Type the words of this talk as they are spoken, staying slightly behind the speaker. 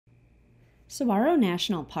Saguaro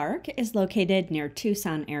National Park is located near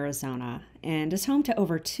Tucson, Arizona, and is home to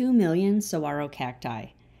over 2 million saguaro cacti.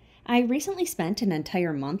 I recently spent an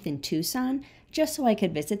entire month in Tucson just so I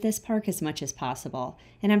could visit this park as much as possible,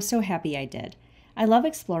 and I'm so happy I did. I love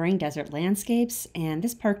exploring desert landscapes, and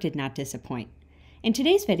this park did not disappoint. In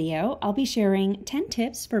today's video, I'll be sharing 10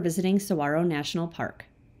 tips for visiting Saguaro National Park.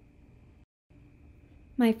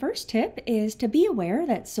 My first tip is to be aware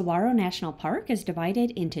that Saguaro National Park is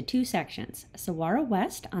divided into two sections, Saguaro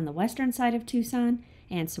West on the western side of Tucson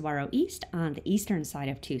and Saguaro East on the eastern side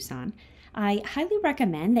of Tucson. I highly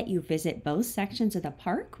recommend that you visit both sections of the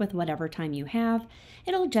park with whatever time you have.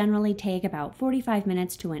 It'll generally take about 45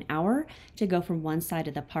 minutes to an hour to go from one side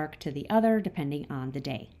of the park to the other, depending on the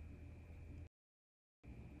day.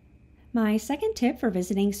 My second tip for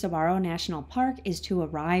visiting Saguaro National Park is to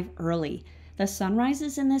arrive early. The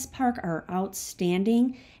sunrises in this park are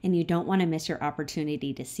outstanding, and you don't want to miss your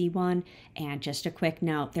opportunity to see one. And just a quick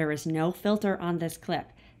note, there is no filter on this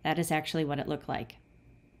clip. That is actually what it looked like.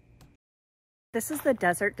 This is the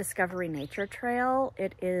Desert Discovery Nature Trail.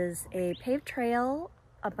 It is a paved trail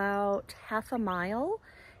about half a mile,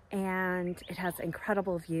 and it has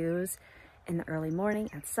incredible views in the early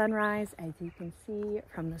morning at sunrise, as you can see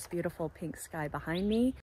from this beautiful pink sky behind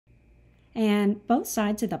me. And both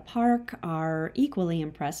sides of the park are equally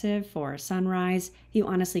impressive for sunrise. You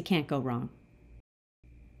honestly can't go wrong.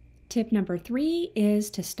 Tip number 3 is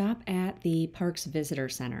to stop at the park's visitor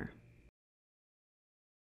center.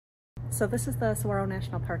 So this is the Saguaro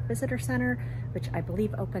National Park Visitor Center, which I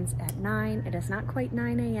believe opens at 9. It is not quite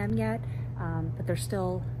 9 a.m. yet, but there's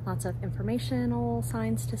still lots of informational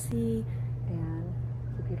signs to see, and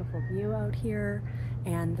it's a beautiful view out here,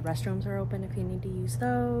 and the restrooms are open if you need to use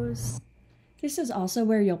those. This is also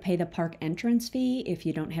where you'll pay the park entrance fee if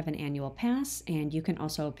you don't have an annual pass, and you can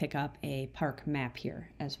also pick up a park map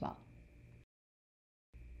here as well.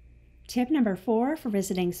 Tip number 4 for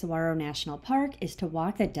visiting Saguaro National Park is to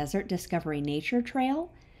walk the Desert Discovery Nature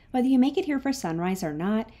Trail. Whether you make it here for sunrise or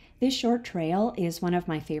not, this short trail is one of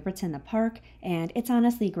my favorites in the park, and it's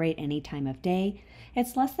honestly great any time of day.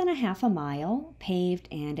 It's less than a half a mile, paved,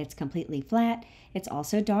 and it's completely flat. It's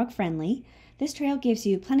also dog-friendly. This trail gives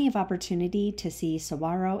you plenty of opportunity to see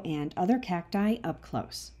saguaro and other cacti up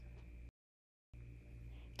close.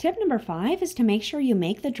 Tip number 5 is to make sure you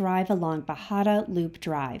make the drive along Bajada Loop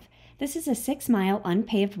Drive. This is a 6-mile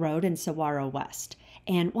unpaved road in Saguaro West.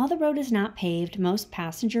 And while the road is not paved, most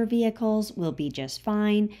passenger vehicles will be just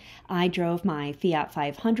fine. I drove my Fiat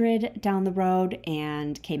 500 down the road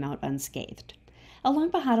and came out unscathed.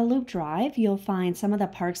 Along Bajada Loop Drive, you'll find some of the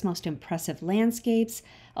park's most impressive landscapes,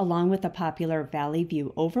 along with the popular Valley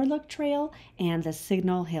View Overlook Trail and the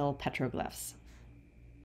Signal Hill petroglyphs.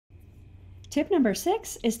 Tip number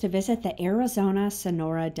 6 is to visit the Arizona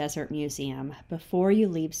Sonora Desert Museum before you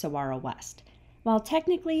leave Saguaro West. While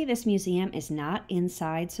technically this museum is not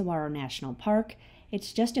inside Saguaro National Park,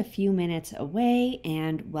 it's just a few minutes away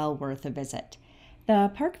and well worth a visit.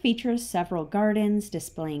 The park features several gardens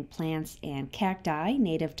displaying plants and cacti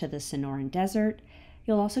native to the Sonoran Desert.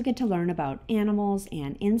 You'll also get to learn about animals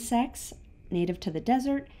and insects native to the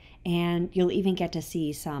desert, and you'll even get to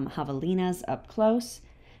see some javelinas up close.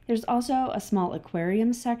 There's also a small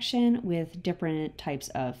aquarium section with different types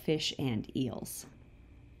of fish and eels.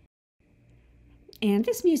 And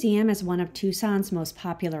this museum is one of Tucson's most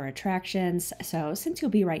popular attractions, so since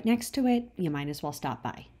you'll be right next to it, you might as well stop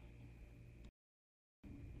by.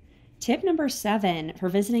 Tip number 7 for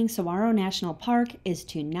visiting Saguaro National Park is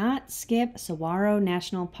to not skip Saguaro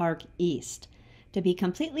National Park East. To be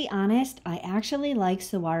completely honest, I actually like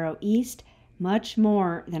Saguaro East much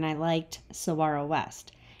more than I liked Saguaro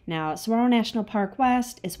West. Now, Saguaro National Park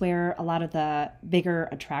West is where a lot of the bigger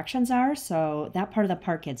attractions are, so that part of the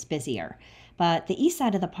park gets busier. But the east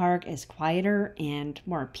side of the park is quieter and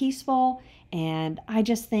more peaceful, and I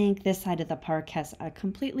just think this side of the park has a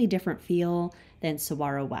completely different feel than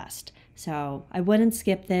Saguaro West. So I wouldn't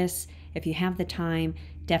skip this. If you have the time,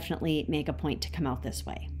 definitely make a point to come out this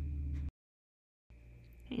way.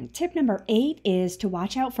 And tip number 8 is to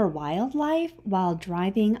watch out for wildlife while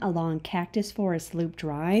driving along Cactus Forest Loop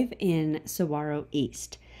Drive in Saguaro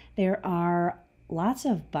East. There are lots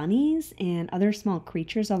of bunnies and other small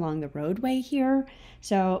creatures along the roadway here,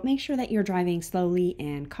 so make sure that you're driving slowly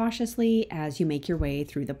and cautiously as you make your way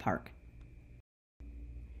through the park.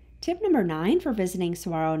 Tip number 9 for visiting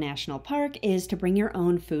Saguaro National Park is to bring your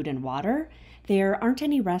own food and water. There aren't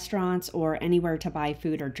any restaurants or anywhere to buy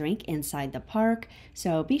food or drink inside the park,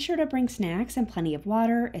 so be sure to bring snacks and plenty of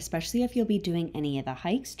water, especially if you'll be doing any of the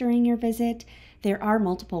hikes during your visit. There are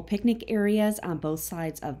multiple picnic areas on both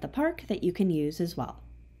sides of the park that you can use as well.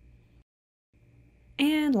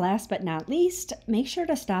 And last but not least, make sure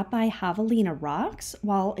to stop by Javelina Rocks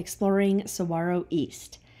while exploring Saguaro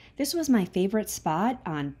East. This was my favorite spot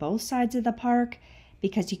on both sides of the park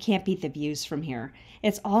because you can't beat the views from here.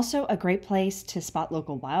 It's also a great place to spot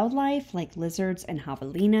local wildlife like lizards and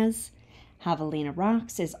javelinas. Javelina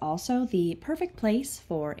Rocks is also the perfect place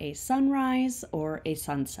for a sunrise or a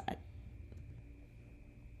sunset.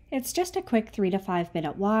 It's just a quick 3 to 5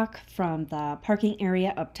 minute walk from the parking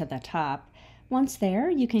area up to the top. Once there,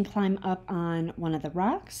 you can climb up on one of the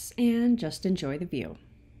rocks and just enjoy the view.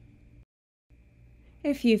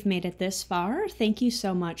 If you've made it this far, thank you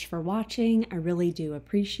so much for watching. I really do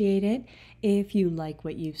appreciate it. If you like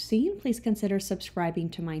what you've seen, please consider subscribing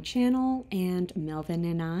to my channel, and Melvin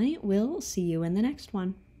and I will see you in the next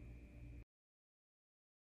one.